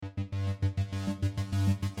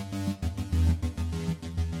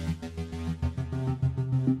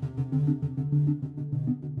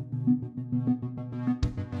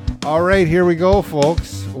All right, here we go,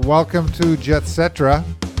 folks. Welcome to Jetcetera.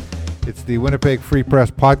 It's the Winnipeg Free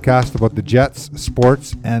Press podcast about the Jets,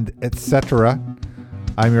 sports, and etc.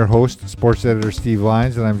 I'm your host, sports editor Steve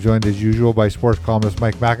Lyons, and I'm joined as usual by sports columnist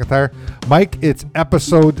Mike McIntyre. Mike, it's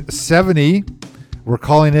episode 70. We're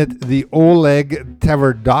calling it the Oleg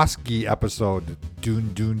Tverdovsky episode.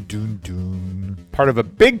 Doon, doon, doon, doon. Part of a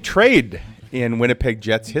big trade in Winnipeg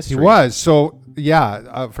Jets history. He was. So,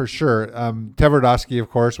 for sure. Tverdovsky, of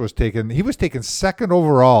course, was taken second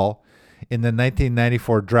overall in the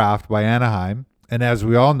 1994 draft by Anaheim, and as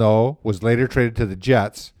we all know, was later traded to the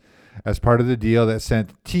Jets as part of the deal that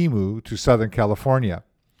sent Teemu to Southern California.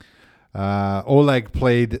 Oleg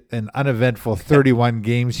played an uneventful 31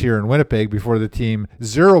 games here in Winnipeg before the team,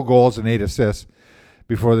 0 goals and 8 assists,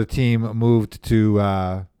 before the team moved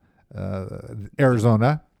to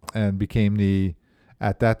Arizona and became the,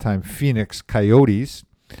 at that time, Phoenix Coyotes.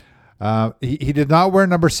 He did not wear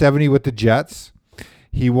number 70 with the Jets.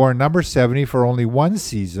 He wore number 70 for only one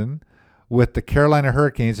season with the Carolina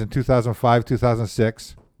Hurricanes in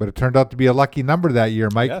 2005-2006, but it turned out to be a lucky number that year,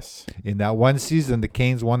 Mike. Yes. In that one season, the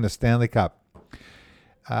Canes won the Stanley Cup.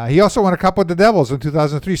 He also won a cup with the Devils in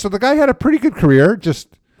 2003. So the guy had a pretty good career. Just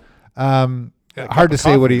hard to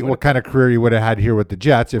say what kind of career he would have had here with the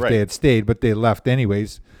Jets if they had stayed, but they left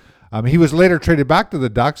anyways. He was later traded back to the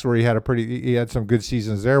Ducks, where he had some good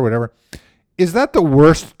seasons there, whatever. Is that the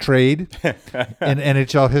worst trade in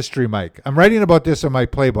NHL history, Mike? I'm writing about this in my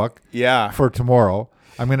playbook for tomorrow.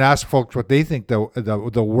 I'm going to ask folks what they think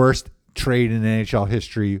the worst trade in NHL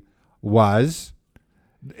history was.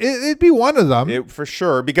 It'd be one of them. For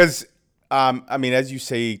sure, because, as you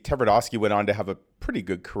say, Tverdovsky went on to have a pretty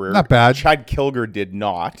good career. Not bad. Chad Kilger did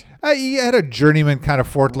not. He had a journeyman kind of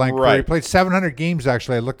fourth-line career. He played 700 games,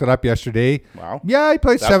 actually. I looked it up yesterday. Wow. Yeah, he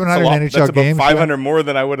played 700 NHL games. That's about 500 more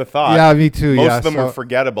than I would have thought. Yeah, me too. Most of them were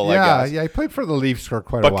forgettable, I guess. Yeah, he played for the Leafs for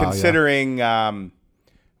quite a while. But considering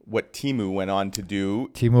what Teemu went on to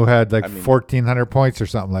do. Teemu had 1,400 points or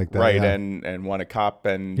something like that. Right, and won a cup.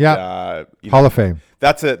 And Hall of Fame.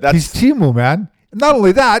 That's He's Teemu, man. Not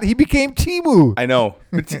only that, he became Teemu. I know.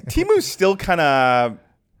 But Teemu's still kind of,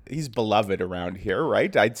 he's beloved around here,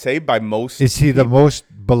 right? I'd say by most. Is he the most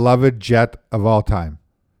beloved Jet of all time?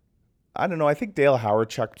 I don't know. I think Dale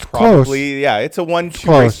Hawerchuk probably. Close. Yeah, it's a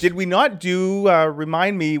 1-2 race. Did we not do,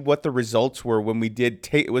 remind me what the results were when we did,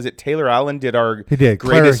 was it Taylor Allen did our He did.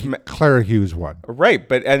 greatest. Clara Hughes won. Right,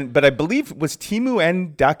 but I believe, was Teemu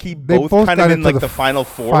and Ducky both kind of in the Final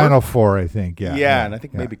Four? Final Four, I think, yeah. Yeah, and I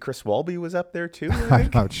think maybe Chris Walby was up there too.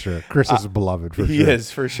 I'm not sure. Chris is beloved for sure. He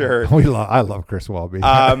is, for sure. I love Chris Walby.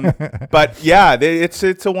 But yeah, it's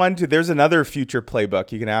a 1-2. There's another future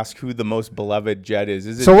playbook. You can ask who the most beloved Jet is.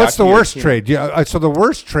 Is it so what's Ducky the worst trade? Yeah, so the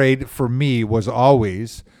worst trade for me was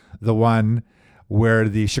always the one where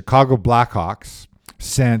the Chicago Blackhawks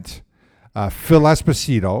sent Phil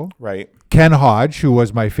Esposito, right, Ken Hodge, who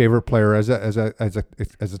was my favorite player as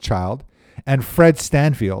a child, and Fred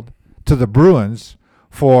Stanfield to the Bruins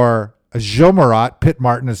for Gilles Marat, Pitt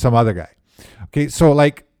Martin, and some other guy. Okay, so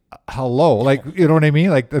hello, you know what I mean?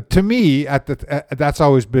 To me, that's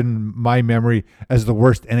always been my memory as the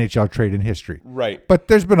worst NHL trade in history. Right. But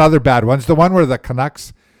there's been other bad ones. The one where the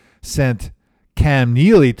Canucks sent Cam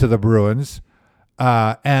Neely to the Bruins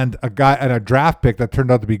and a draft pick that turned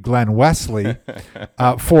out to be Glenn Wesley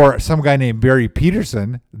for some guy named Barry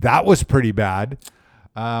Peterson. That was pretty bad.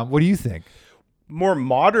 What do you think? More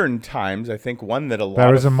modern times, I think one that a lot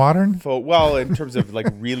that was a modern? Well, in terms of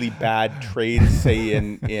really bad trades, say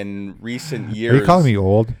in recent years. Are you calling me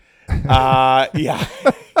old? Yeah.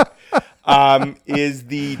 Is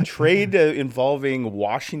the trade involving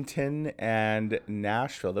Washington and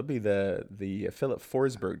Nashville? That'll be the Philip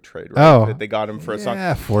Forsberg trade, right? Oh, that they got him for a song.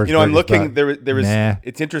 Yeah, Forsberg. I'm looking. There was. Nah.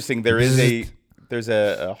 It's interesting. There's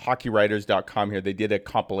a hockeywriters.com here. They did a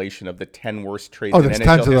compilation of the 10 worst trades in NHL history. Oh,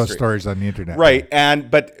 there's tons of those stories on the internet. Right.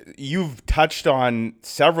 But you've touched on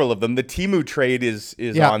several of them. The Teemu trade is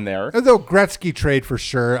on there. The Gretzky trade for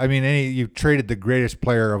sure. You traded the greatest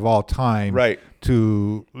player of all time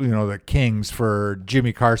to the Kings for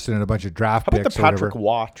Jimmy Carson and a bunch of draft picks. How about the Patrick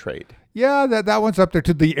Waugh trade? Yeah, that one's up there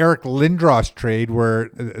too. The Eric Lindros trade where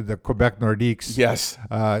the Quebec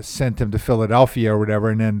Nordiques sent him to Philadelphia or whatever,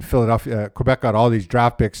 and then Quebec got all these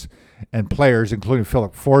draft picks and players, including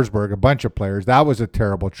Philip Forsberg, a bunch of players. That was a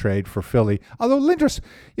terrible trade for Philly. Although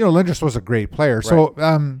Lindros was a great player. Right.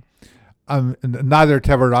 So neither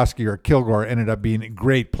Tverdovsky or Kilgore ended up being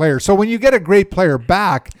great players. So when you get a great player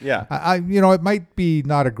back, it might be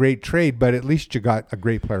not a great trade, but at least you got a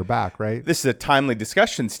great player back, right? This is a timely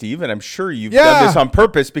discussion, Steve, and I'm sure you've done this on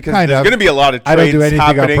purpose because there's going to be a lot of trades happening. I don't do anything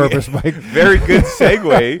happening. on purpose, Mike. Very good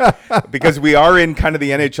segue because we are in kind of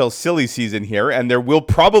the NHL silly season here, and there will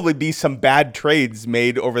probably be some bad trades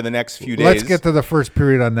made over the next few days. Let's get to the first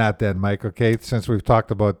period on that then, Mike, okay? Since we've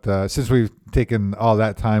talked about, since we've taken all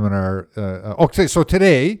that time in our okay, so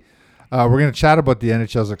today we're going to chat about the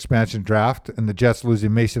NHL's expansion draft and the Jets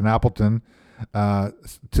losing Mason Appleton to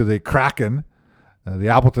the Kraken. The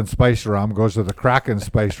Appleton Spice Rum goes to the Kraken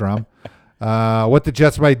Spice Rum. What the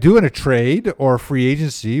Jets might do in a trade or free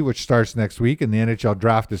agency, which starts next week, and the NHL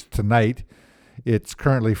draft is tonight. It's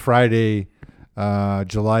currently Friday,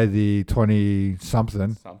 July the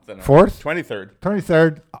 20-something. 4th? 23rd.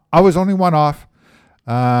 23rd. I was only one off.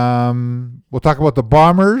 We'll talk about the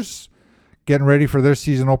Bombers getting ready for their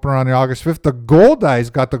season opener on the August 5th. The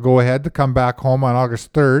Goldeyes got the go-ahead to come back home on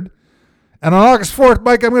August 3rd. And on August 4th,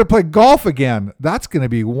 Mike, I'm going to play golf again. That's going to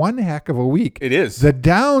be one heck of a week. It is. The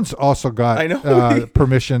Downs also got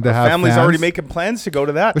permission to have family's fans. Already making plans to go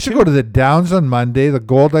to that. We should go to the Downs on Monday, the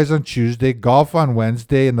Goldeyes on Tuesday, golf on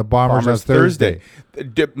Wednesday, and the Bombers on Thursday.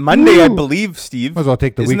 Monday, I believe, Steve. Might as well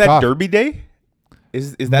take the week off. Isn't that Derby Day?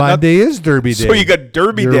 Is that Monday is Derby Day. So you got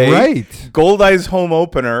Derby You're Day, right. Goldeyes home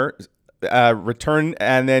opener, return,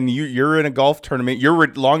 and then you're in a golf tournament. You're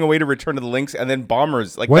long away to return to the links, and then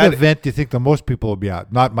Bombers. Like what event do you think the most people will be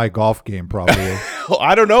at? Not my golf game, probably.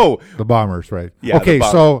 I don't know. The Bombers, right? Yeah. Okay,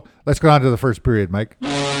 so let's go on to the first period, Mike.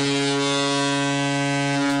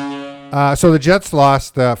 So the Jets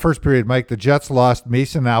lost first period, Mike. The Jets lost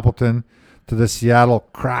Mason Appleton to the Seattle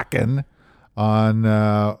Kraken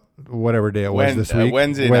on whatever day it was this week.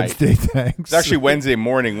 Wednesday night. Thanks. It's actually Wednesday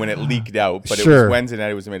morning when it leaked out, but it was Wednesday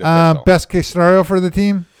night it was made official. Best case scenario for the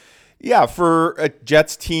team? Yeah, for a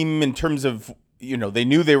Jets team in terms of, they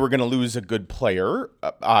knew they were going to lose a good player.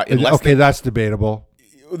 That's debatable.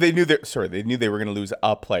 They knew they were going to lose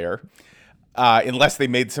a player. Unless they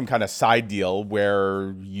made some kind of side deal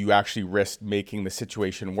where you actually risked making the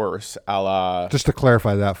situation worse. Just to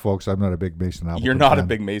clarify that, folks, I'm not a big Mason Appleton You're not fan. a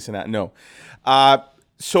big Mason no.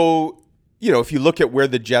 So, if you look at where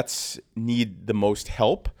the Jets need the most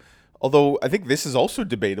help, although I think this is also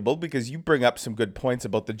debatable because you bring up some good points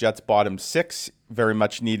about the Jets' bottom six very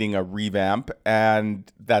much needing a revamp,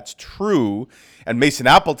 and that's true. And Mason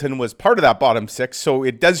Appleton was part of that bottom six, so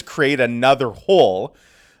it does create another hole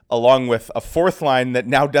along with a fourth line that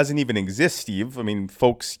now doesn't even exist, Steve. I mean,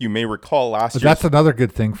 folks, you may recall last year. That's another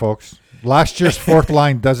good thing, folks. Last year's fourth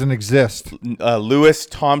line doesn't exist. Lewis,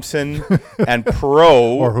 Thompson, and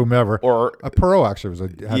Perreault. Or whomever. Or Perreault actually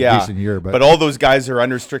had a decent year. But all those guys are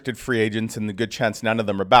unrestricted free agents, and the good chance none of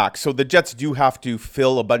them are back. So the Jets do have to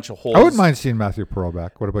fill a bunch of holes. I wouldn't mind seeing Matthew Perreault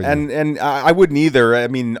back. What about you? And I wouldn't either. I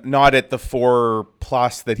mean, not at the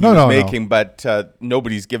 4+ that he was making, but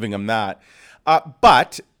nobody's giving him that.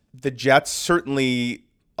 But the Jets, certainly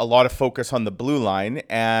a lot of focus on the blue line,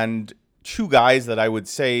 and two guys that I would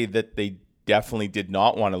say that they definitely did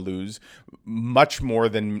not want to lose much more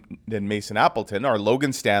than Mason Appleton are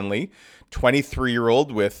Logan Stanley,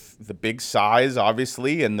 23-year-old with the big size,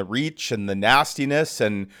 obviously, and the reach and the nastiness,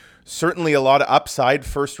 and certainly a lot of upside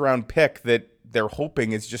first-round pick that they're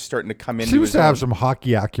hoping is just starting to come into Seems to have some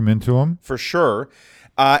hockey acumen to him. For sure.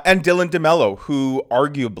 And Dylan DeMello, who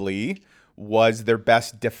arguably was their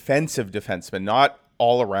best defensive defenseman, not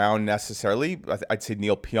all around necessarily. I'd say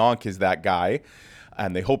Neil Pionk is that guy,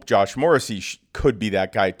 and they hope Josh Morrissey could be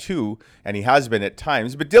that guy too, and he has been at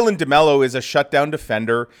times. But Dylan DeMello is a shutdown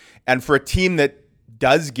defender, and for a team that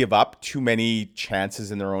does give up too many chances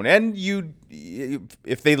in their own end,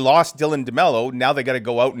 if they lost Dylan DeMello, now they got to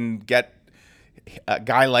go out and get a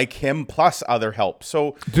guy like him plus other help.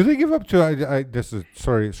 So do they give up to? This is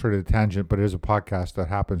sort of a tangent, but it is a podcast that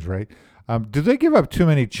happens, right? Do they give up too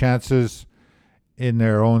many chances in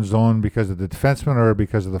their own zone because of the defensemen or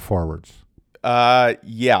because of the forwards?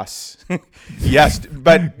 Yes. Yes,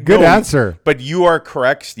 but good answer. But you are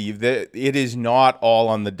correct, Steve, that it is not all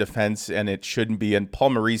on the defense, and it shouldn't be. And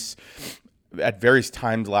Paul Maurice, at various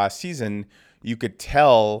times last season, you could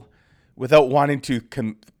tell, without wanting to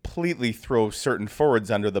completely throw certain forwards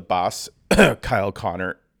under the bus, Kyle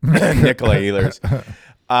Connor, Nikolai Ehlers.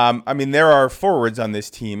 I mean, there are forwards on this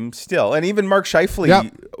team still, and even Mark Scheifele. Yeah.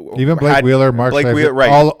 Even Blake Wheeler, Mark Scheifele, right?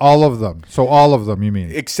 All of them. So all of them, you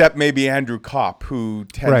mean? Except maybe Andrew Kopp, who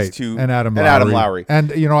tends to and Adam Lowry.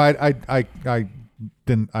 And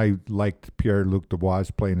I liked Pierre-Luc Dubois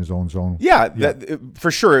playing his own zone. Yeah, that,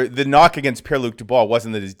 for sure. The knock against Pierre-Luc Dubois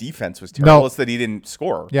wasn't that his defense was terrible; it's that he didn't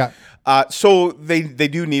score. Yeah. So they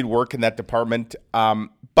do need work in that department,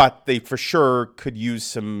 but they for sure could use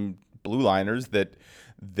some blue liners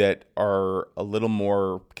that are a little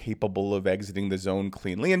more capable of exiting the zone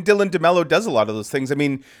cleanly. And Dylan DeMello does a lot of those things. I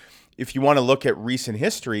mean, if you want to look at recent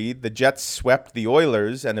history, the Jets swept the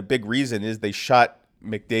Oilers, and a big reason is they shut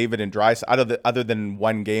McDavid and Draisaitl, other than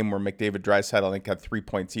one game where McDavid and Draisaitl, I think, had 3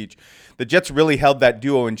 points each. The Jets really held that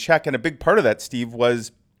duo in check, and a big part of that, Steve,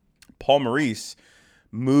 was Paul Maurice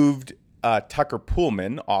moved Tucker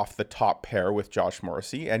Poolman off the top pair with Josh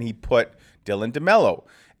Morrissey, and he put Dylan DeMello.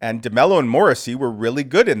 And DeMello and Morrissey were really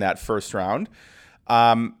good in that first round.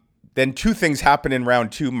 Then two things happened in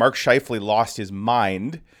round 2. Mark Scheifele lost his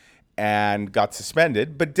mind and got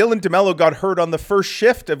suspended, but Dylan DeMello got hurt on the first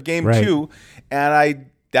shift of game 2, and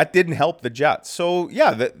that didn't help the Jets. So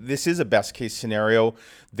yeah, this is a best case scenario.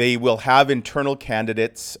 They will have internal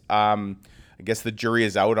candidates. I guess the jury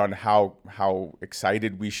is out on how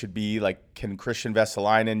excited we should be. Like, can Christian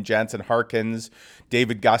Vesalainen, Jansen Harkins,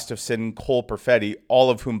 David Gustafsson, Cole Perfetti, all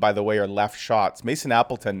of whom, by the way, are left shots. Mason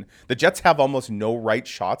Appleton, the Jets have almost no right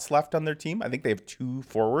shots left on their team. I think they have 2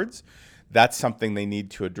 forwards. That's something they need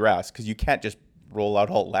to address, because you can't just roll out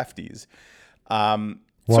all lefties.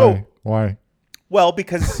 Why? Well,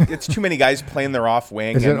 because it's too many guys playing their off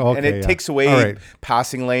wing, and it takes away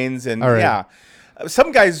passing lanes. And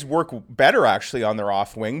some guys work better actually on their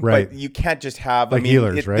off wing, but you can't just have. Like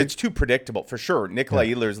Ehlers, right? It's too predictable for sure.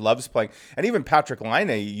 Nikolai Ehlers loves playing, and even Patrick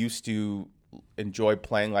Laine used to enjoy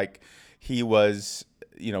playing like he was.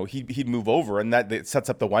 He'd move over, and that sets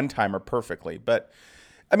up the one-timer perfectly. But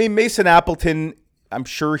I mean, Mason Appleton, I'm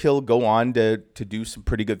sure he'll go on to do some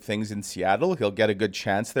pretty good things in Seattle. He'll get a good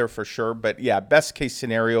chance there for sure. But yeah, best case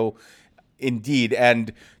scenario indeed.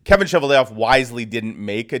 And Kevin Cheveldayoff wisely didn't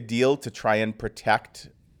make a deal to try and protect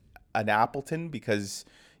an Appleton, because,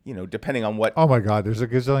 depending on what... Oh my God, there's a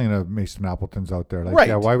gazillion of Mason Appletons out there. Like,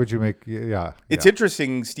 yeah, why would you make... Yeah. It's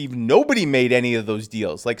interesting, Steve. Nobody made any of those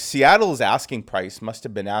deals. Like, Seattle's asking price must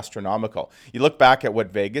have been astronomical. You look back at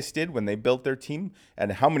what Vegas did when they built their team,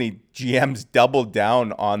 and how many GMs doubled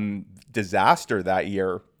down on disaster that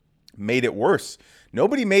year, made it worse.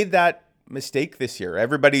 Nobody made that mistake this year.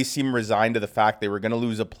 Everybody seemed resigned to the fact they were going to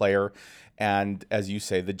lose a player. And as you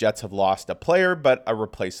say, the Jets have lost a player, but a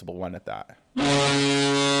replaceable one at that.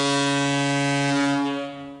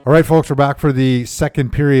 All right, folks, we're back for the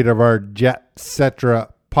second period of our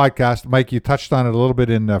Jetcetera podcast. Mike, you touched on it a little bit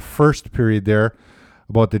in the first period there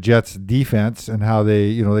about the Jets defense and how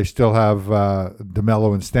they still have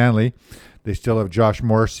DeMello and Stanley. They still have Josh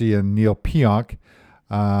Morrissey and Neil Pionk.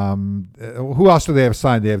 Who else do they have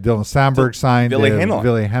signed? They have Dylan Sandberg signed. Ville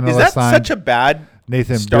Heinola. Is that signed. Such a bad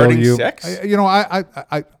Nathan starting Beaulieu. 6? No, I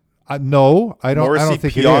don't. Morrissey, I don't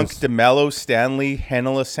think Pionk, it is. DeMello, Stanley,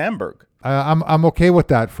 Heinola, Sandberg. I'm okay with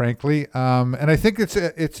that, frankly. And I think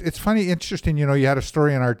it's funny, interesting. You had a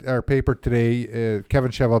story in our paper today.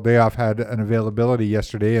 Kevin Cheveldayoff had an availability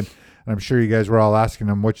yesterday, and I'm sure you guys were all asking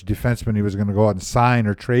him which defenseman he was going to go out and sign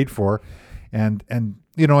or trade for, and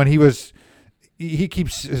he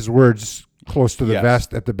keeps his words close to the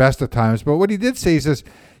vest at the best of times. But what he did say is,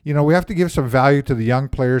 we have to give some value to the young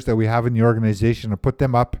players that we have in the organization and put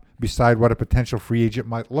them up beside what a potential free agent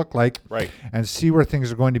might look like, and see where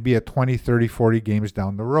things are going to be at 20, 30, 40 games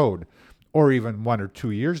down the road, or even 1 or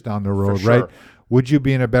 2 years down the road, right? Would you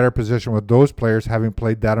be in a better position with those players having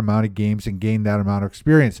played that amount of games and gained that amount of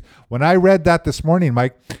experience? When I read that this morning,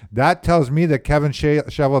 Mike, that tells me that Kevin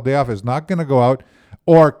Cheveldayoff is not going to go out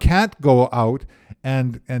or can't go out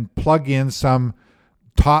and plug in some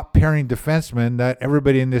top pairing defenseman that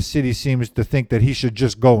everybody in this city seems to think that he should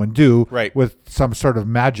just go and do with some sort of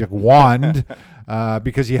magic wand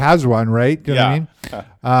because he has one, right? Do you know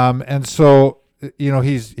what I mean? And so,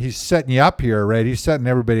 he's setting you up here, right? He's setting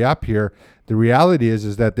everybody up here. The reality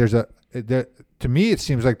is that to me, it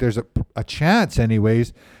seems like there's a chance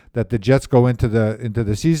anyways that the Jets go into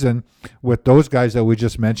the season with those guys that we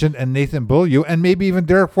just mentioned, and Nathan Beaulieu, and maybe even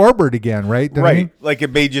Derek Forbort again, right? Right. I mean? Like,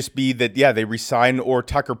 it may just be that, they resign, or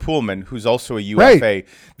Tucker Poolman, who's also a UFA,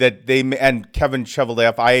 that they, and Kevin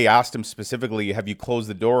Cheveldayoff, I asked him specifically, have you closed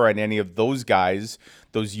the door on any of those guys,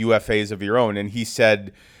 those UFAs of your own? And he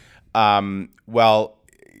said, that's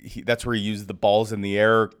where he used the balls in the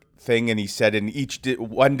air thing, and he said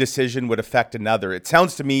one decision would affect another. It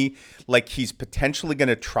sounds to me like he's potentially going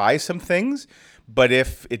to try some things, but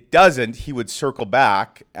if it doesn't, he would circle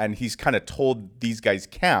back, and he's kind of told these guys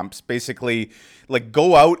camps basically, like,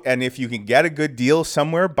 go out, and if you can get a good deal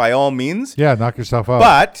somewhere, by all means, knock yourself out.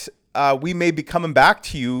 But we may be coming back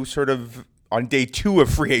to you sort of on day 2 of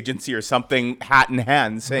free agency or something, hat in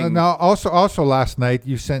hand, saying. Now, also last night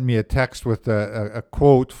you sent me a text with a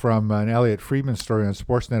quote from an Elliot Friedman story on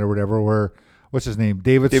Sportsnet or whatever, where what's his name,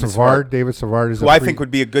 David Savard. David Savard is who I think would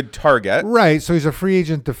be a good target. Right. So he's a free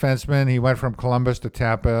agent defenseman. He went from Columbus to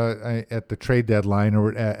Tampa at the trade deadline,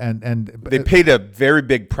 and they paid a very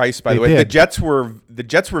big price. By the way, the Jets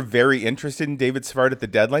were very interested in David Savard at the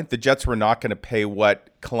deadline. The Jets were not going to pay what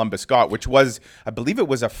Columbus got, which was, I believe, it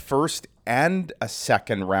was a first and a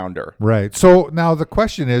second rounder. Right. So now the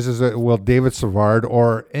question is will David Savard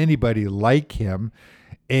or anybody like him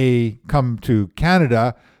come to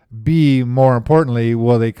Canada? B, more importantly,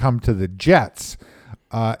 will they come to the Jets?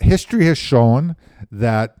 History has shown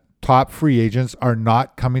that top free agents are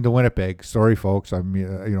not coming to Winnipeg. Sorry, folks. I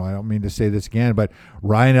don't mean to say this again, but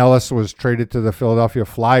Ryan Ellis was traded to the Philadelphia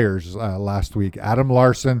Flyers last week. Adam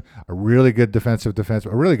Larson, a really good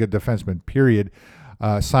defenseman, period.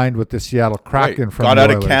 Signed with the Seattle Kraken from got the out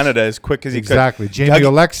Oilers. Of Canada as quick as he could. Exactly. Jamie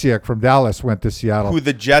Oleksiak from Dallas went to Seattle, who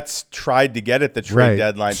the Jets tried to get at the trade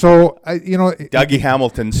deadline. So Dougie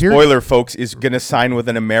Hamilton, spoiler folks, is going to sign with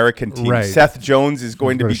an American team. Right. Seth Jones is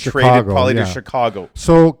going to be traded probably to Chicago.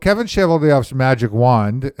 So Kevin Cheveldayoff's magic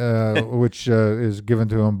wand, which is given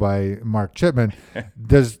to him by Mark Chipman,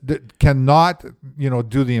 cannot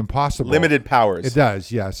do the impossible. Limited powers. It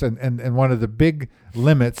does, yes, and one of the big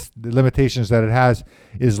limitations that it has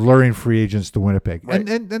is luring free agents to Winnipeg. Right.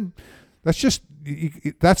 And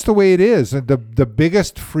that's the way it is. And the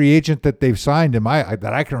biggest free agent that they've signed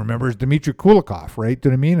that I can remember is Dmitry Kulikov, right? Do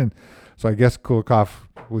you know what I mean? And so I guess Kulikov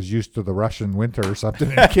was used to the Russian winter or something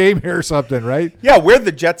and came here or something, right? Yeah, where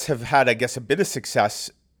the Jets have had, I guess, a bit of success,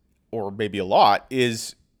 or maybe a lot,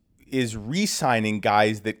 is re-signing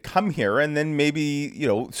guys that come here and then maybe,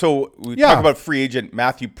 so we talk about free agent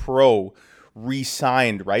Matthew Perreault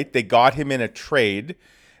re-signed, right? They got him in a trade.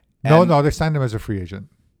 No, they signed him as a free agent.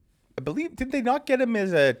 I believe, did they not get him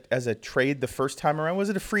as a trade the first time around? Was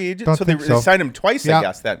it a free agent? They signed him twice, I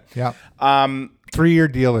guess, then. Yeah. 3-year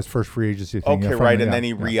deal, his first free agency thing. Okay, right, and then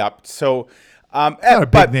he re-upped. So, not a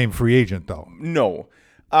big name free agent, though. No.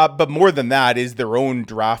 But more than that is their own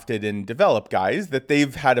drafted and developed guys that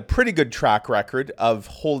they've had a pretty good track record of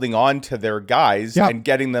holding on to their guys and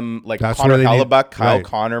getting them like Connor Hellebuck, Kyle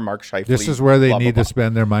Connor, Mark Scheifele. This is where they need to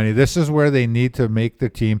spend their money. This is where they need to make the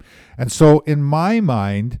team. And so in my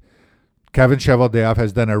mind, Kevin Cheveldayoff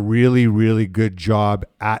has done a really, really good job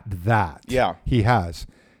at that. Yeah. He has.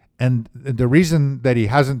 And the reason that he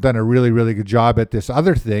hasn't done a really, really good job at this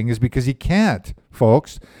other thing is because he can't,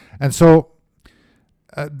 folks. And so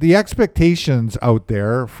the expectations out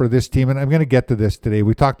there for this team, and I'm going to get to this today.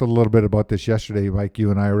 We talked a little bit about this yesterday, Mike,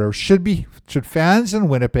 you and I, or whatever. Should fans in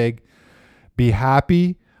Winnipeg be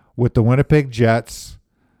happy with the Winnipeg Jets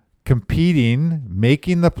competing,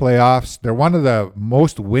 making the playoffs? They're one of the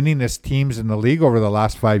most winningest teams in the league over the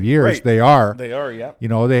last 5 years. Right. They are, yeah.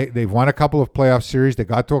 They've won a couple of playoff series. They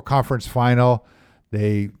got to a conference final.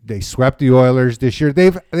 They swept the Oilers this year.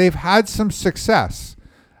 They've had some success.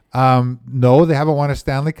 No, they haven't won a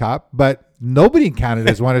Stanley Cup, but nobody in Canada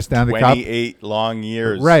has won a Stanley 28 Cup. 28 long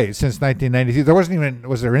years. Right, since 1993.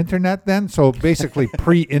 Was there internet then? So basically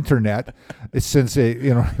pre-internet, since it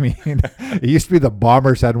used to be the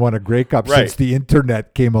Bombers hadn't won a Grey Cup since the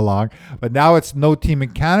internet came along, but now it's no team in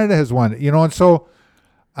Canada has won it, and so,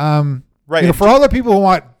 for all the people who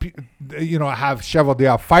want, have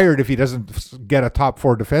Cheveldayoff fired if he doesn't get a top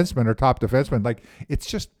 4 defenseman or top defenseman, like it's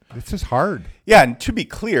just hard. Yeah, and to be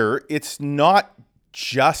clear, it's not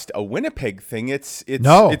just a Winnipeg thing. It's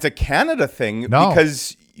a Canada thing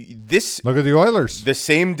because look at the Oilers. The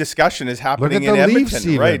same discussion is happening in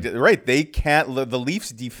Edmonton, right? They can't. The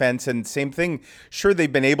Leafs defense and same thing. Sure,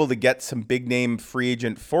 they've been able to get some big name free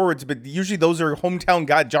agent forwards, but usually those are hometown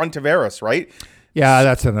guys. John Tavares, right? Yeah,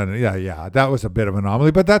 that was a bit of an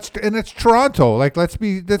anomaly, but it's Toronto. Like let's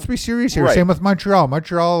be serious here. Right. Same with Montreal.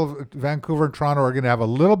 Montreal, Vancouver, and Toronto are going to have a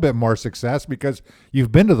little bit more success because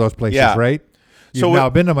you've been to those places, right? You've now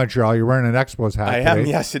been to Montreal. You're wearing an Expos hat. I am,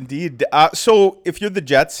 yes, indeed. So if you're the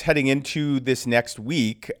Jets heading into this next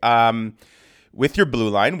week, with your blue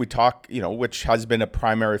line, we talk, which has been a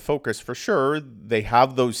primary focus for sure. They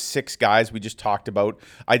have those 6 guys we just talked about.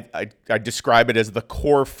 I describe it as the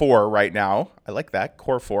core 4 right now. I like that,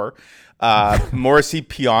 core 4. Morrissey,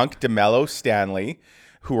 Pionk, DeMello, Stanley,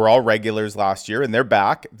 who were all regulars last year, and they're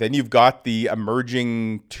back. Then you've got the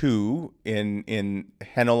emerging 2 in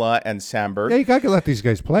Heinola and Samberg. Yeah, you got to let these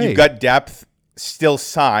guys play. You've got depth still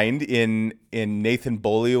signed in Nathan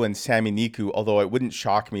Beaulieu and Sami Niku, although it wouldn't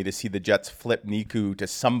shock me to see the Jets flip Niku to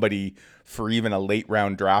somebody for even a late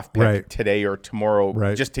round draft pick today or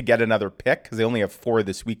tomorrow just to get another pick, because they only have 4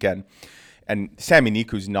 this weekend. And Sami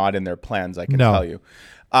Niku's not in their plans, I can tell you.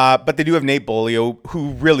 But they do have Nate Beaulieu,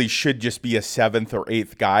 who really should just be a 7th or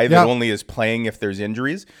 8th guy that only is playing if there's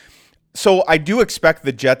injuries. So I do expect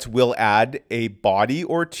the Jets will add a body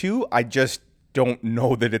or two. I just don't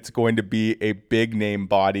know that it's going to be a big name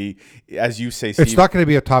body, as you say, Steve. It's not going to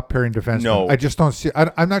be a top pairing defenseman. No. I just don't see.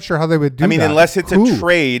 I'm not sure how they would do that. I mean, unless it's a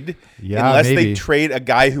trade, unless they trade a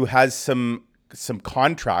guy who has some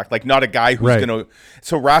contract, like not a guy who's going to.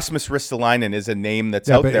 So Rasmus Ristolainen is a name that's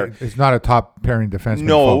out there. It's not a top pairing defenseman.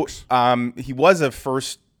 No, folks. He was a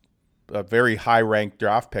very high-ranked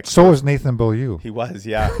draft pick. So was Nathan Beaulieu. He was,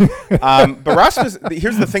 yeah. But Rasmus,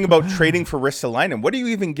 here's the thing about trading for Ristolainen. What are you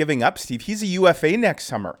even giving up, Steve? He's a UFA next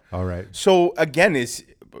summer. All right. So, again,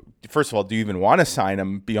 first of all, do you even want to sign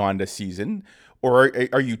him beyond a season? Or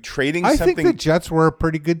are you trading something? I think the Jets were a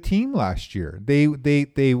pretty good team last year. They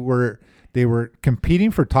were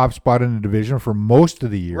competing for top spot in the division for most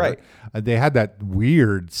of the year. Right. They had that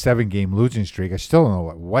weird 7-game losing streak. I still don't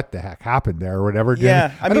know what the heck happened there or whatever.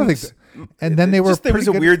 Yeah, I don't think. And then they were. There was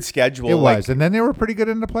a weird schedule. It was, and then they were pretty good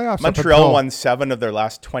in the playoffs. Montreal won 7 of their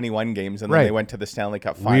last 21 games, and then they went to the Stanley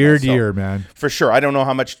Cup final. Weird year, man. For sure. I don't know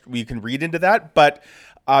how much we can read into that, but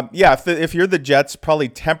if you're the Jets, probably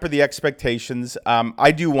temper the expectations.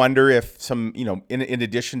 I do wonder if some, in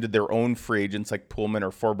addition to their own free agents like Pullman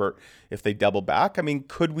or Forbert, if they double back. I mean,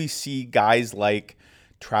 could we see guys like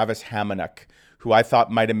Travis Hamonic, who I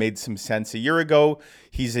thought might have made some sense a year ago?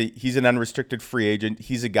 He's an unrestricted free agent.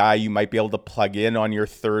 He's a guy you might be able to plug in on your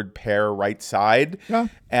third pair right side. Yeah.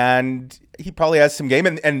 And he probably has some game.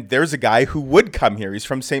 And there's a guy who would come here. He's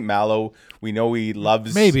from St. Malo. We know he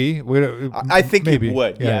loves... Maybe. I think he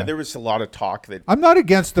would. Yeah, there was a lot of talk that... I'm not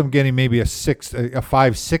against them getting maybe a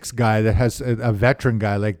 5'6" guy that has a veteran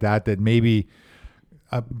guy like that maybe...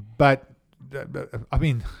 but... I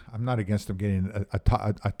mean, I'm not against them getting a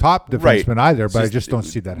top defenseman either, but I just don't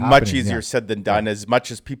see that happening. Much easier said than done. As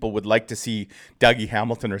much as people would like to see Dougie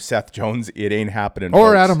Hamilton or Seth Jones, it ain't happening. Or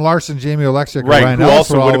folks. Adam Larson, Jamie Oleksiak, right? Who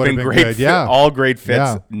also would have been great. All great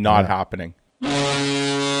fits. Not happening.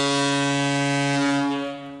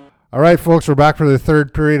 All right, folks, we're back for the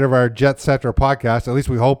third period of our Jetcetera podcast. At least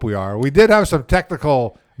we hope we are. We did have some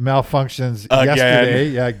technical malfunctions yesterday.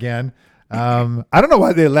 Yeah, again. I don't know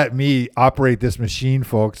why they let me operate this machine,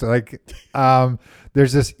 folks. Like,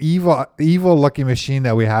 there's this evil looking machine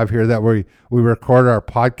that we have here that we record our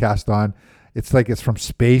podcast on. It's like it's from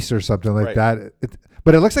space or something like that.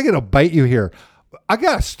 But it looks like it'll bite you here. I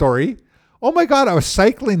got a story. Oh my God, I was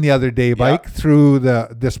cycling the other day, Mike, through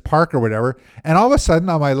this park or whatever, and all of a sudden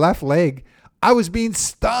on my left leg, I was being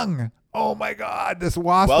stung. Oh my God, this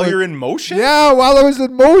wasp! While you're in motion? Yeah, while I was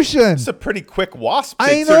in motion. It's a pretty quick wasp.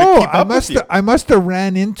 I know. I must have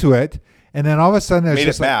ran into it, and then all of a sudden it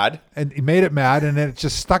made it mad, and then it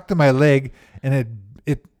just stuck to my leg, and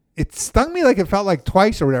it stung me like it felt like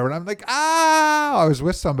twice or whatever. And I'm like, I was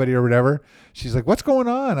with somebody or whatever. She's like, what's going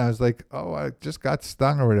on? I was like, I just got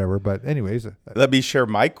stung or whatever. But anyways. Let me share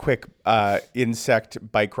my quick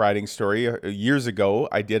insect bike riding story. Years ago,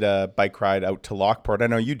 I did a bike ride out to Lockport. I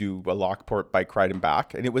know you do a Lockport bike ride and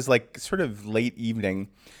back. And it was like sort of late evening.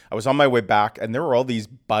 I was on my way back, and there were all these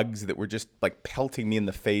bugs that were just like pelting me in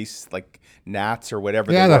the face, like gnats or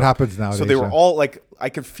whatever. Yeah, that happens nowadays. So they were all like, I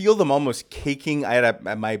could feel them almost caking. I had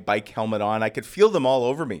my bike helmet on. I could feel them all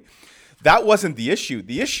over me. That wasn't the issue.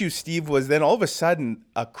 The issue, Steve, was then all of a sudden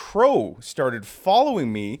a crow started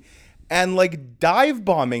following me and like dive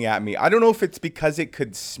bombing at me. I don't know if it's because it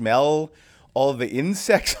could smell all the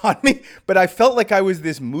insects on me, but I felt like I was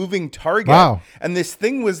this moving target. Wow. And this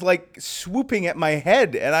thing was like swooping at my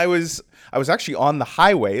head. And I was actually on the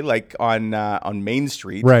highway, like on Main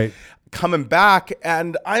Street, right, coming back,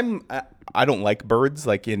 and I don't like birds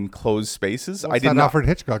like in closed spaces. Well, I didn't. Alfred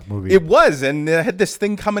Hitchcock movie. It was, and I had this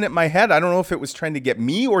thing coming at my head. I don't know if it was trying to get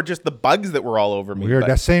me or just the bugs that were all over me. Weird.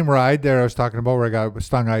 That same ride there I was talking about where I got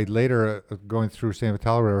stung. I later going through St.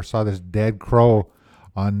 Vital where I saw this dead crow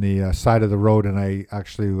on the side of the road, and I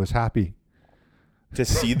actually was happy to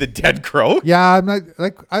see the dead crow. Yeah, I'm not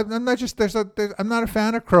I'm not a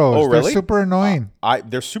fan of crows. Oh, really? They're super annoying.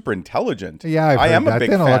 They're super intelligent. Yeah, I am a big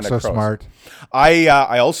fan of crows. Smart. I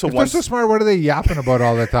also if they're so smart, what are they yapping about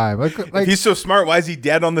all the time? Like if he's so smart, why is he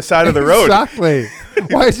dead on the side of the road? Exactly.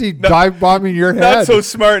 Why is he dive bombing your head? Not so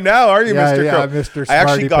smart now, are you, Mr. Crow? Yeah, Mr. I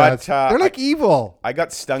actually got... they're like evil. I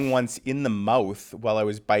got stung once in the mouth while I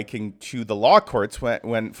was biking to the law courts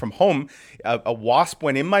when from home. A wasp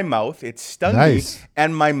went in my mouth. It stung me,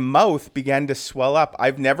 and my mouth began to swell up.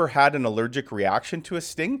 I've never had an allergic reaction to a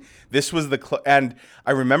sting. This was and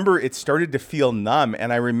I remember it started to feel numb,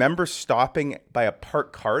 and I remember stopping by a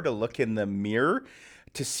parked car to look in the mirror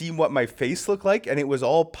to see what my face looked like, and it was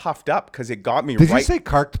all puffed up because it got me Did you say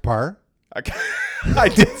carked par? I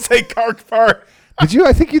did say carked par. Did you?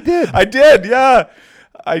 I think you did. I did, yeah.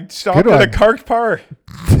 I stopped at a carked par.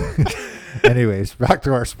 Anyways, back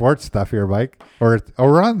to our sports stuff here, Mike. Or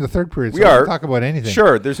we're on the third period, so we can talk about anything.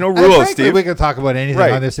 Sure, there's no rules, frankly, Steve. We can talk about anything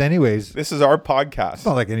on this anyways. This is our podcast. It's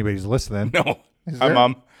not like anybody's listening. No. Hi,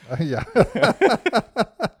 Mom. Yeah.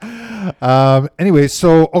 Anyway,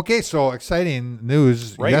 so exciting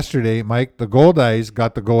news yesterday, Mike. The Goldeyes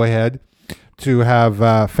got the go-ahead to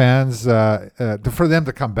have fans, for them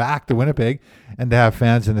to come back to Winnipeg and to have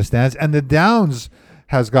fans in the stands. And the Downs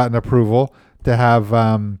has gotten approval to have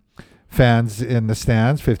fans in the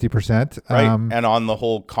stands, 50%. Right, and on the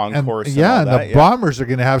whole concourse. And the Bombers are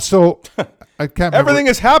going to have. So I can't. Everything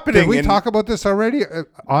is happening. Did we talk about this already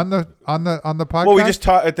on the podcast? Well, we just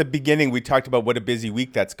talked at the beginning. We talked about what a busy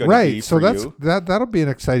week that's going to be for you. So that'll be an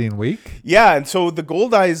exciting week. Yeah, and so the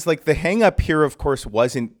Goldeyes, like the hang up here, of course,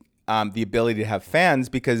 wasn't the ability to have fans,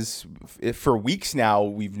 because for weeks now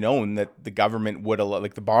we've known that the government would allow,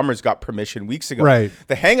 like the Bombers got permission weeks ago. Right.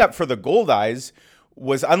 The hang up for the Goldeyes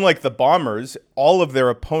was, unlike the Bombers, all of their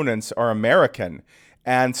opponents are American.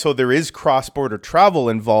 And so there is cross-border travel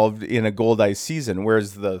involved in a Goldeyes season,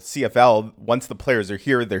 whereas the CFL, once the players are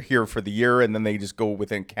here, they're here for the year, and then they just go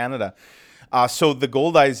within Canada. So the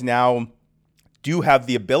Goldeyes now do have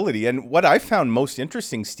the ability. And what I found most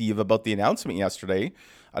interesting, Steve, about the announcement yesterday,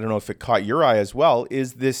 I don't know if it caught your eye as well,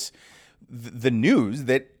 is the news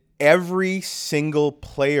that every single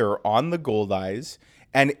player on the Goldeyes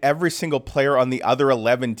and every single player on the other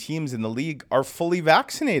 11 teams in the league are fully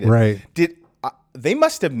vaccinated. Right. They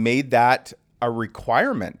must have made that a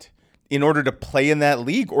requirement in order to play in that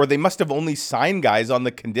league, or they must have only signed guys on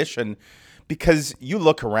the condition, because you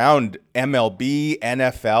look around MLB,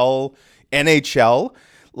 NFL, NHL,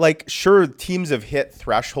 like, sure, teams have hit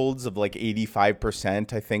thresholds of like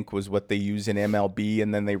 85%, I think was what they use in MLB,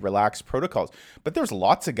 and then they relax protocols. But there's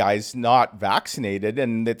lots of guys not vaccinated,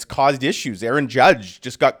 and it's caused issues. Aaron Judge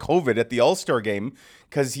just got COVID at the All-Star game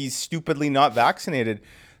because he's stupidly not vaccinated.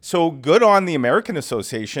 So good on the American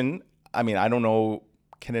Association. I mean, I don't know.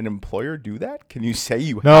 Can an employer do that? Can you say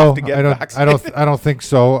you have to get vaccinated? I don't think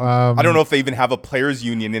so. I don't know if they even have a players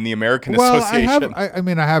union in the American Association.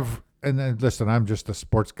 I have. And listen, I'm just a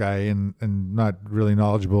sports guy and not really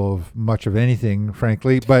knowledgeable of much of anything,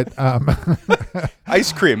 frankly. But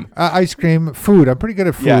ice cream, food. I'm pretty good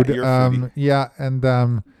at food. Yeah, you're a foodie. Yeah,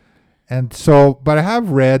 and so, but I have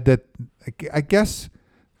read that I guess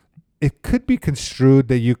it could be construed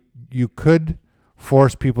that you could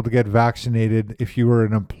force people to get vaccinated if you were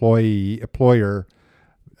an employer,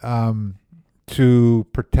 to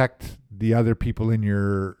protect the other people in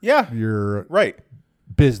your right.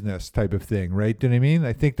 business type of thing, right? Do you know what I mean?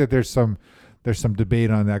 I think that there's some debate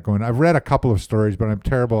on that going. I've read a couple of stories, but I'm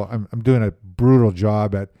terrible. I'm doing a brutal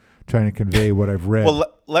job at trying to convey what I've read. Well,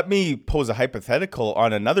 let me pose a hypothetical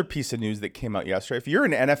on another piece of news that came out yesterday. If you're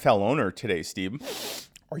an NFL owner today, Steve,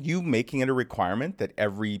 are you making it a requirement that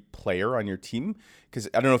every player on your team, because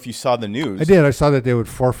I don't know if you saw the news. I did. I saw that they would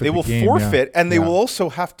forfeit. They will forfeit, and they will also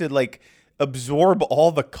have to like absorb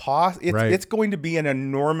all the costs. It's going to be an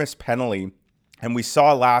enormous penalty. And we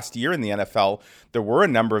saw last year in the NFL, there were a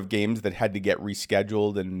number of games that had to get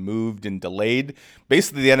rescheduled and moved and delayed.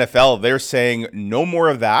 Basically, the NFL, they're saying no more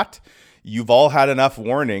of that. You've all had enough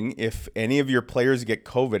warning. If any of your players get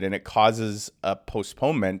COVID and it causes a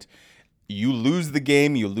postponement, you lose the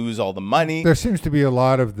game, you lose all the money. There seems to be a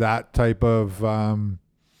lot of that type of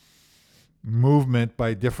movement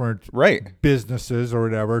by different businesses or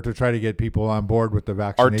whatever to try to get people on board with the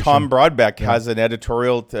vaccination. Our Tom Broadbeck has an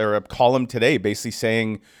editorial or a column today basically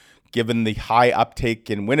saying, given the high uptake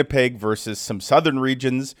in Winnipeg versus some southern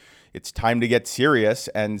regions, it's time to get serious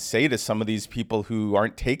and say to some of these people who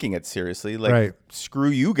aren't taking it seriously, like, screw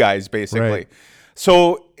you guys, basically. Right.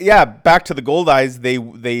 So, yeah, back to the Goldeyes,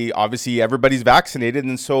 they obviously, everybody's vaccinated.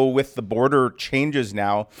 And so with the border changes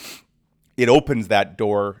now, it opens that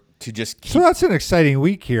door to just keep. So that's an exciting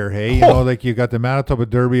week here, hey? You know, like you got the Manitoba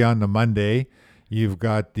Derby on the Monday. You've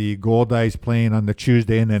got the Goldeyes playing on the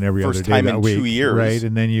Tuesday, and then every other day that week. First time in 2 years. Right,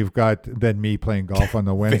 and then you've got me playing golf on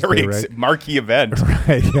the Wednesday, right? Marquee event.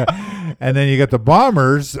 Right, yeah. And then you get the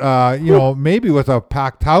Bombers, maybe with a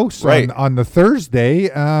packed house on the Thursday.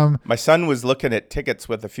 My son was looking at tickets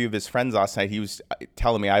with a few of his friends last night. He was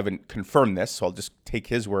telling me, I haven't confirmed this, so I'll just take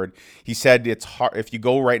his word. He said it's hard. If you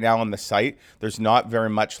go right now on the site, there's not very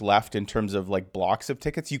much left in terms of like blocks of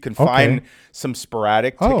tickets. You can find some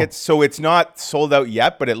sporadic tickets. So it's not sold out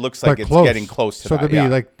yet, but it looks like it's getting close to that. So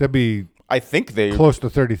there'd be I think they close to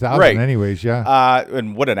 30,000 anyways, yeah.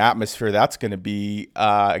 And what an atmosphere that's going to be.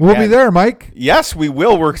 We'll be there, Mike. Yes, we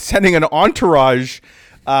will. We're sending an entourage.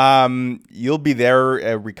 You'll be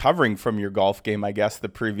there recovering from your golf game, I guess, the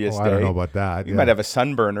previous day. I don't know about that. You might have a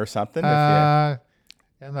sunburn or something. I'm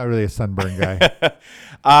not really a sunburn guy.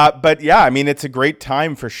 But yeah, I mean, it's a great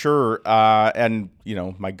time for sure. And,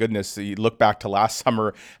 my goodness, you look back to last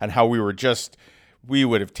summer and how we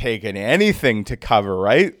would have taken anything to cover,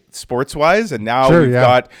 right? Sports-wise. And now we've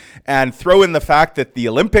got, and throw in the fact that the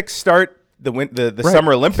Olympics start, the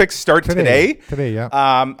Summer Olympics start today. Today, yeah.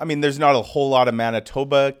 I mean, there's not a whole lot of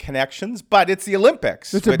Manitoba connections, but it's the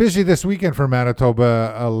Olympics. It's busy this weekend for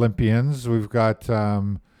Manitoba Olympians. We've got,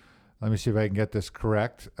 let me see if I can get this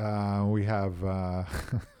correct. We have.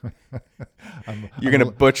 You're going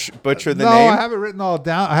to butcher the name? No, I have it written all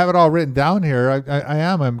down. I have it all written down here. I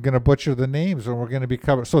am. I'm going to butcher the names, and we're going to be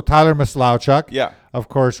covered. So Tyler Maslowchuk, of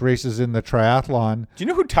course, races in the triathlon. Do you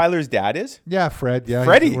know who Tyler's dad is? Yeah, Fred. Yeah,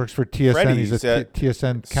 Freddie. He works for TSN. Freddie, he's a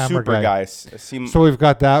TSN camera super guy. So we've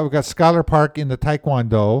got that. We've got Skylar Park in the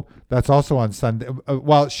Taekwondo. That's also on Sunday.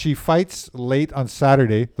 Well, she fights late on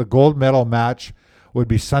Saturday. The gold medal match would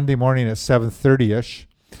be Sunday morning at 7:30ish.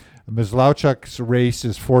 Maslowchuk's race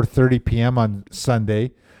is 4:30 p.m. on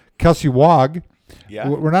Sunday. Kelsey Wog,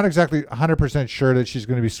 we're not exactly 100% sure that she's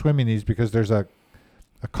going to be swimming these because there's a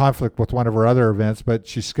conflict with one of her other events, but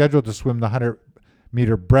she's scheduled to swim the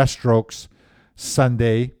 100-meter breaststrokes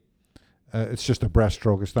Sunday. It's just a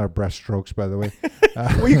breaststroke. It's not a breaststrokes, by the way.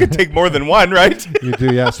 Well, you could take more than one, right? You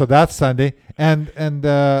do, yeah. So that's Sunday. And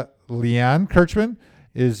Leanne Kirchman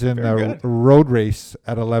is in a road race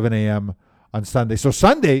at 11 a.m. on Sunday. So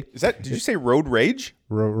Sunday did you say road rage?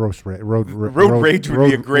 Road rage would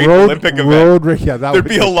be a great Olympic event. Road rage, yeah, there'd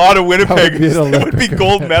be a lot of Winnipeggers. There would be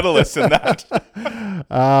gold medalists in that.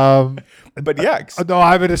 But yeah, no,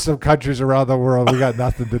 I've been to some countries around the world. We got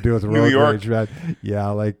nothing to do with road rage, man.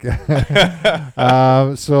 Yeah,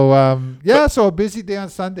 so a busy day on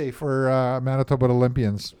Sunday for Manitoba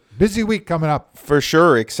Olympians. Busy week coming up. For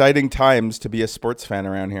sure. Exciting times to be a sports fan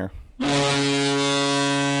around here.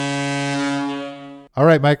 All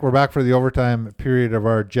right, Mike, we're back for the overtime period of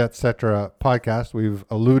our Jetcetera podcast. We've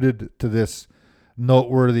alluded to this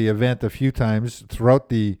noteworthy event a few times throughout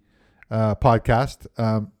the podcast.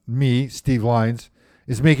 Me, Steve Lyons,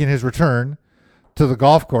 is making his return to the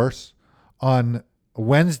golf course on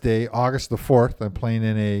Wednesday, August the 4th. I'm playing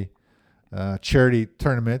in a charity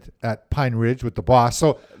tournament at Pine Ridge with the boss.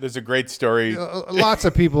 So there's a great story. Lots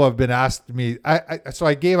of people have been asking me. So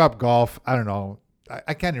I gave up golf. I don't know.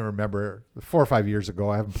 I can't even remember. 4 or 5 years ago,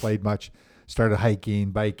 I haven't played much. Started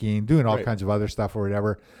hiking, biking, doing all kinds of other stuff or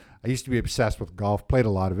whatever. I used to be obsessed with golf. Played a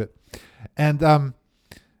lot of it, and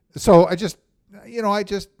so I just,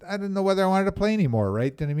 I didn't know whether I wanted to play anymore.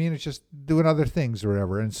 Right? You know what I mean? It's just doing other things or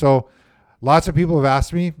whatever. And so lots of people have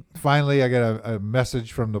asked me. Finally, I got a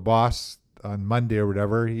message from the boss on Monday or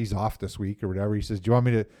whatever. He's off this week or whatever. He says, do you want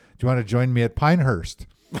to join me at Pinehurst?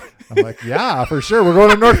 I'm like, yeah, for sure. We're going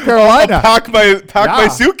to North Carolina. I'll pack my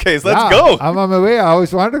suitcase. Let's go. I'm on my way. I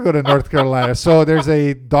always wanted to go to North Carolina. So there's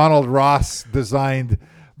a Donald Ross designed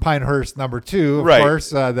Pinehurst number 2, of course,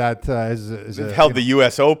 that is held the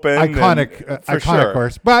U.S. Open. Iconic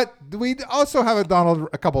course. But we also have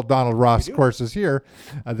a couple Donald Ross courses here.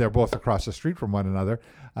 They're both across the street from one another.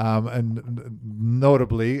 And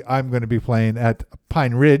notably, I'm going to be playing at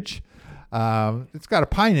Pine Ridge. It's got a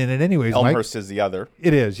pine in it anyways, Elmhurst Mike. Is the other.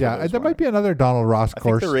 It is, yeah. There might be another Donald Ross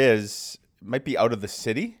course. I think there is. It might be out of the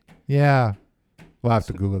city. Yeah. We'll have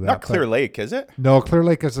to Google that. Not Clear Lake, is it? No, Clear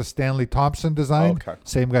Lake is a Stanley Thompson design. Oh, okay.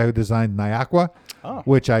 Same guy who designed Niagara,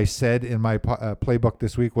 which I said in my playbook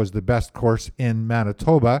this week was the best course in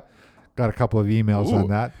Manitoba. Got a couple of emails on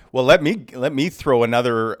that. Well, let me throw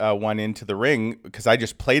another one into the ring because I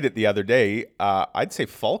just played it the other day. I'd say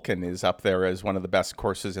Falcon is up there as one of the best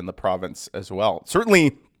courses in the province as well.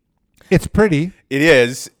 Certainly, it's pretty. It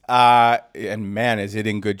is, and man, is it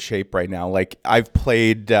in good shape right now. Like I've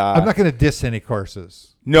played. I'm not going to diss any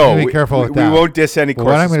courses. No, be careful with that. We won't diss any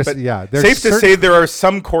courses. What I'm going to say, safe to say there are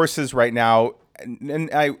some courses right now, and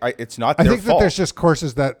it's not their fault. I think that there's just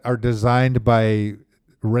courses that are designed by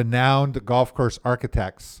renowned golf course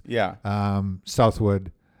architects. Yeah.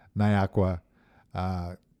 Southwood, Niagara,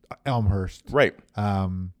 Elmhurst. Right.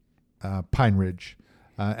 Pine Ridge,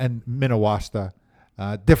 and Minnewasta,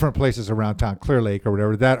 different places around town, Clear Lake or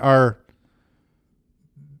whatever, that are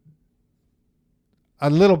a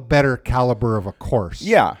little better caliber of a course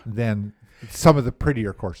than some of the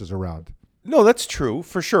prettier courses around. No, that's true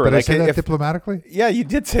for sure. But I say that diplomatically? Yeah, you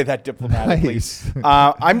did say that diplomatically. Nice.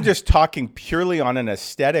 I'm just talking purely on an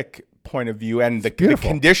aesthetic point of view and the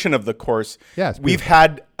condition of the course. Yeah, we've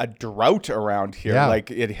had a drought around here. Yeah. Like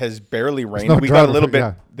it has barely rained. No we got a little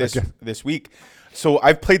drought, bit this week. So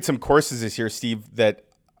I've played some courses this year, Steve, that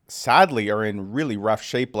sadly are in really rough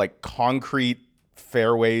shape, like concrete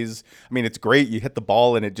fairways. I mean, it's great. You hit the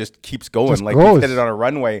ball and it just keeps going. You hit it on a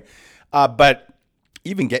runway. But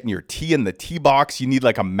even getting your tee in the tee box, you need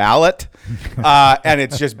like a mallet, and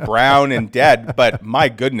it's just brown and dead. But my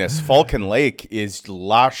goodness, Falcon Lake is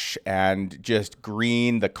lush and just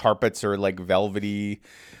green. The carpets are like velvety.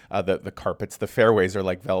 The fairways are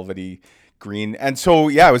like velvety green. And so,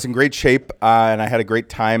 yeah, I was in great shape, and I had a great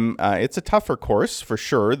time. It's a tougher course for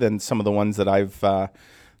sure than some of the ones that I've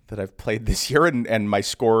played this year, and my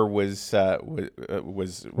score was.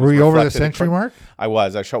 Were you over the century mark? I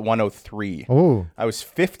was. I shot 103. Oh, I was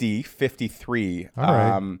 53. All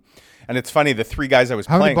right. And it's funny, the three guys I was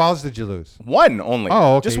How playing. many balls did you lose? One only.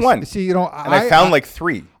 Oh, okay. Just one. See, I found like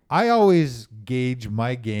three. I always gauge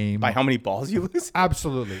my game by how many balls you lose.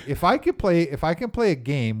 Absolutely. If I can play a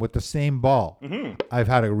game with the same ball, I've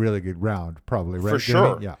had a really good round, probably. Right? For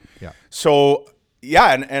sure. Yeah. So.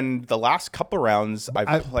 Yeah, and the last couple rounds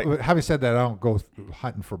I've played. Having said that, I don't go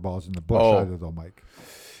hunting for balls in the bush either, though, Mike.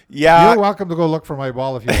 Yeah. You're welcome to go look for my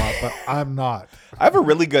ball if you want, but I'm not. I have a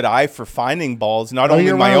really good eye for finding balls, not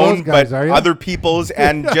only my own, but other people's,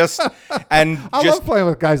 and I love playing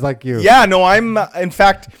with guys like you. Yeah, no, in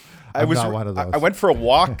fact, I went for a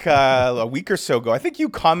walk a week or so ago. I think you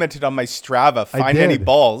commented on my Strava, find any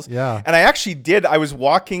balls. Yeah. And I actually did. I was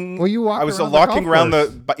walking. Well, you walked I was around walking around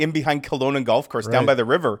in behind Kelowna Golf Course down by the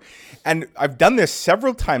river. And I've done this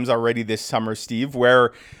several times already this summer, Steve,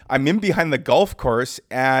 where I'm in behind the golf course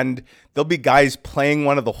and there'll be guys playing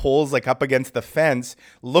one of the holes like up against the fence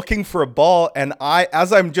looking for a ball. And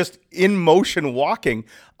as I'm just in motion walking,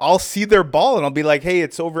 I'll see their ball and I'll be like, hey,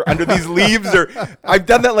 it's over under these leaves. Or I've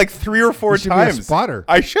done that like 3 or 4 times. Be a spotter.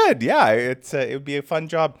 I should. Yeah. It would be a fun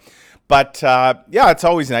job. But yeah, it's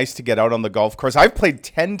always nice to get out on the golf course. I've played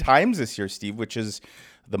 10 times this year, Steve, which is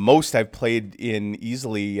the most I've played in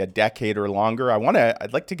easily a decade or longer.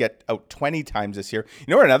 I'd like to get out 20 times this year.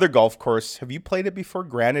 You know, another golf course, have you played it before?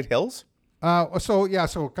 Granite Hills? I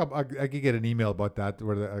could get an email about that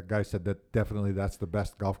where a guy said that definitely that's the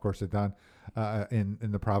best golf course they've done in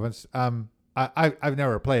the province. I've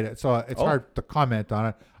never played it, so it's hard to comment on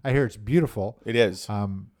it. I hear it's beautiful. It is.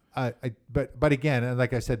 But again, and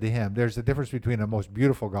like I said to him, there's a difference between the most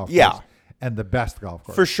beautiful golf course and the best golf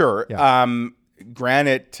course. For sure. Yeah.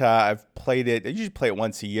 Granite, I've played it. I usually play it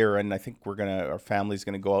once a year, and I think our family's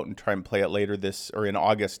gonna go out and try and play it later in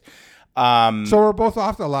August. So we're both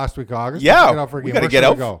off the last week of August. Yeah, we got to get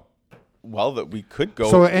out. Go? Well, that we could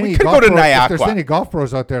go. So we could go to Niagara. If there's any golf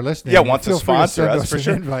pros out there listening, wants to sponsor us for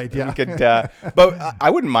sure. Invite, yeah. We could, but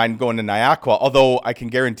I wouldn't mind going to Niagara. Although I can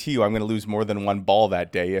guarantee you, I'm going to lose more than one ball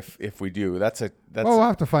that day if we do. Well, we'll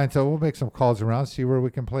have to find. So we'll make some calls around, see where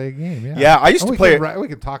we can play a game. Yeah. Yeah, I used to play. We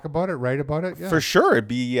can talk about it, write about it. Yeah. For sure, it'd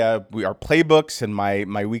be our playbooks and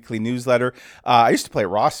my weekly newsletter. I used to play at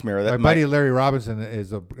Rossmere. My buddy Larry Robinson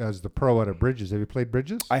is the pro out of Bridges. Have you played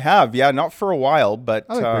Bridges? I have. Yeah, not for a while, but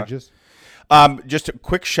I like Bridges. Just a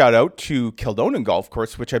quick shout out to Kildonan Golf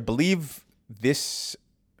Course, which I believe this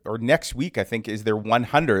or next week, I think, is their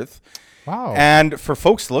 100th. Wow. And for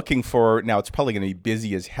folks looking now it's probably going to be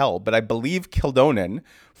busy as hell, but I believe Kildonan,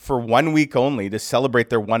 for 1 week only to celebrate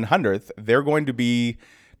their 100th, they're going to be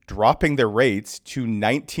dropping their rates to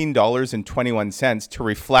 $19.21 to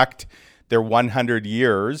reflect their 100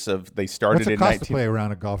 years of they started in 19. What's it cost to play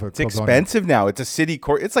around a golf? It's expensive now. It's a city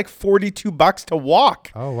court. It's like $42 to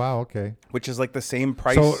walk. Oh wow, okay. Which is like the same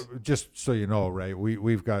price. So just so you know, right?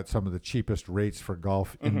 We've got some of the cheapest rates for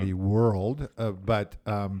golf in the world, but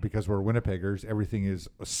because we're Winnipeggers, everything is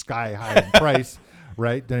sky high in price,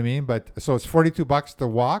 right? Do you know what I mean? But so it's $42 to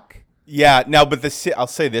walk. Yeah, now, but I'll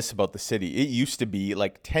say this about the city. It used to be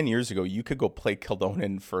like 10 years ago, you could go play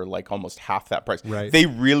Kildonan for like almost half that price. Right. They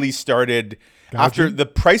really started after the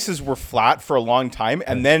prices were flat for a long time.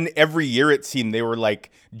 And then every year it seemed they were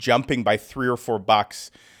like jumping by $3 or $4.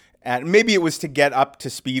 And maybe it was to get up to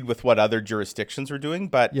speed with what other jurisdictions were doing.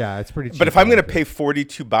 But yeah, it's pretty cheap. But if I'm going to pay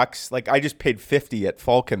 $42, like I just paid $50 at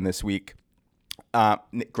Falcon this week.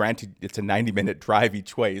 Granted, it's a 90-minute drive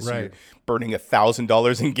each way, so you're burning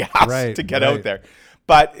 $1,000 in gas to get out there.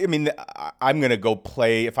 But I mean, I'm going to go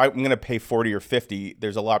play. If I'm going to pay 40 or 50,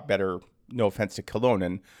 there's a lot better. No offense to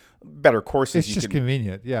Kelowna, better courses. It's just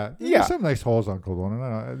convenient. Yeah. Yeah. There's some nice holes on Kelowna.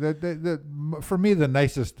 I don't know. For me, the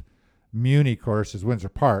nicest Muni course is Windsor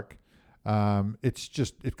Park. It's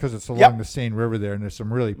just because it's along the Seine River there, and there's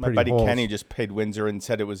some really pretty holes. My buddy Kenny just played Windsor and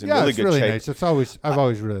said it was in really good shape. Nice. It's always I've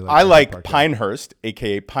always really liked. I like Pinehurst,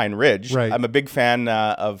 aka Pine Ridge. Right. I'm a big fan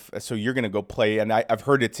of. So you're going to go play, and I've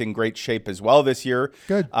heard it's in great shape as well this year.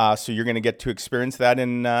 Good. So you're going to get to experience that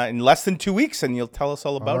in less than 2 weeks, and you'll tell us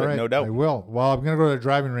all about it, no doubt. I will. Well, I'm going to go to the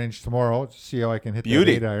driving range tomorrow to see how I can hit the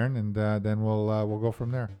 8-iron, and then we'll go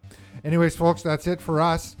from there. Anyways, folks, that's it for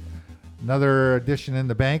us. Another edition in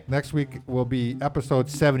the bank. Next week will be episode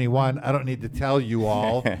 71. I don't need to tell you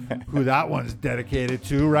all who that one's dedicated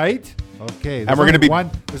to, right? Okay. And we're going to be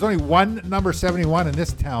there's only one number 71 in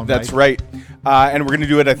this town. That's right. And we're going to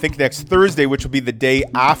do it, I think, next Thursday, which will be the day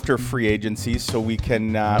after free agency, so we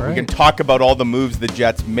can talk about all the moves the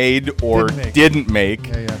Jets made or didn't make.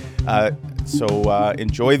 Yeah. So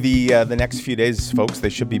enjoy the next few days, folks. They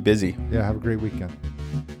should be busy. Yeah. Have a great weekend.